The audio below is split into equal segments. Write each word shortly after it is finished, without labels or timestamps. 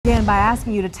by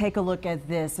asking you to take a look at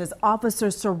this. As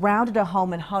officers surrounded a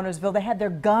home in Huntersville, they had their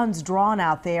guns drawn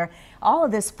out there. All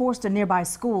of this forced a nearby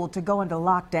school to go into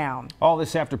lockdown. All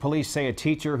this after police say a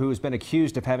teacher who has been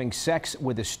accused of having sex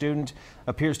with a student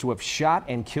appears to have shot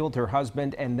and killed her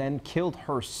husband and then killed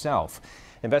herself.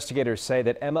 Investigators say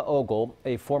that Emma Ogle,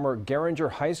 a former Garinger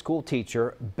High School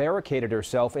teacher, barricaded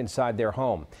herself inside their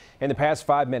home. In the past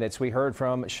 5 minutes, we heard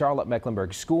from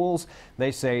Charlotte-Mecklenburg schools.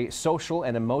 They say social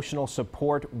and emotional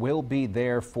support will be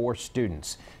there for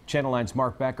students. Channel 9's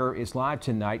Mark Becker is live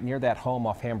tonight near that home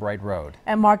off Hambright Road.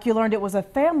 And Mark, you learned it was a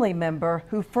family member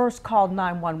who first called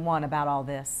 911 about all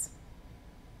this.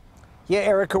 Yeah,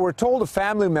 Erica, we're told a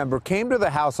family member came to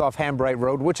the house off Hambright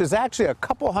Road, which is actually a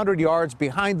couple hundred yards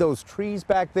behind those trees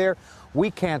back there.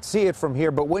 We can't see it from here,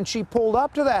 but when she pulled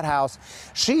up to that house,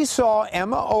 she saw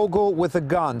Emma Ogle with a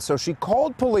gun. So she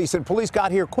called police, and police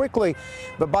got here quickly.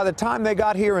 But by the time they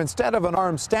got here, instead of an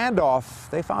armed standoff,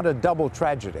 they found a double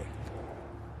tragedy.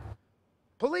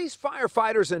 Police,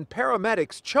 firefighters, and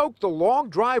paramedics choked the long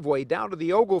driveway down to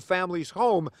the Ogle family's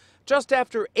home just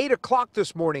after 8 o'clock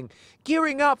this morning,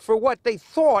 gearing up for what they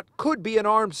thought could be an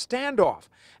armed standoff,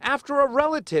 after a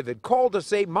relative had called to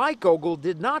say Mike Ogle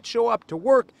did not show up to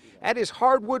work at his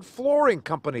hardwood flooring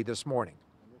company this morning.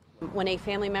 When a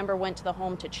family member went to the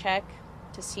home to check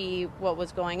to see what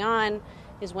was going on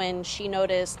is when she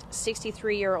noticed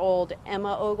 63-year-old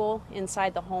Emma Ogle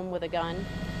inside the home with a gun.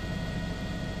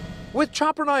 With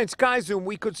Chopper 9 Sky Zoom,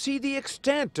 we could see the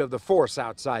extent of the force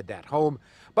outside that home.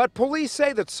 But police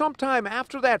say that sometime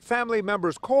after that family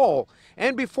member's call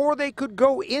and before they could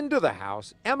go into the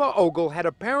house, Emma Ogle had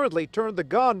apparently turned the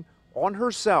gun on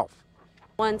herself.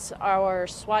 Once our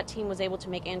SWAT team was able to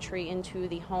make entry into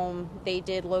the home, they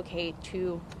did locate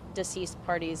 2 deceased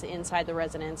parties inside the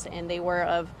residence, and they were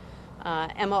of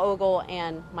Emma Ogle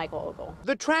and Michael Ogle.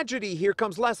 The tragedy here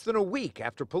comes less than a week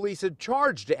after police had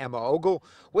charged Emma Ogle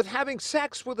with having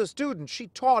sex with a student she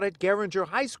taught at Garinger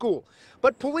High School.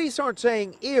 But police aren't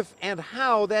saying if and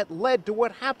how that led to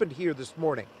what happened here this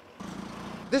morning.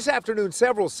 This afternoon,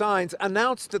 several signs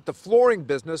announced that the flooring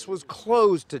business was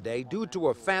closed today due to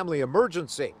a family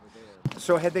emergency.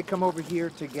 So had they come over here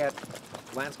to get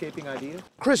landscaping ideas?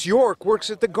 Chris York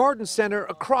works at the garden center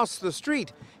across the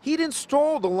street. He'd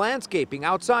installed the landscaping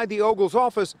outside the Ogle's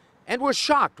office and was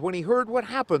shocked when he heard what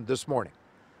happened this morning.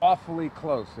 Awfully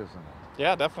close, isn't it?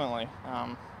 Yeah, definitely.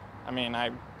 I mean, I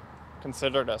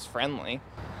considered us friendly.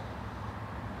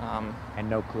 And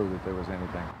no clue that there was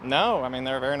anything. No, I mean,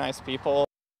 they're very nice people.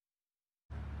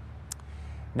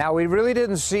 Now, we really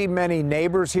didn't see many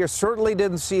neighbors here, certainly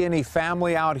didn't see any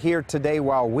family out here today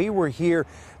while we were here.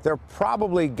 They're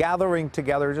probably gathering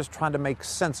together, just trying to make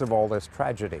sense of all this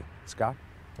tragedy. Scott?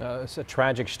 It's a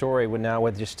tragic story now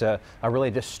with just a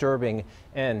really disturbing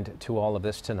end to all of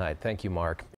this tonight. Thank you, Mark.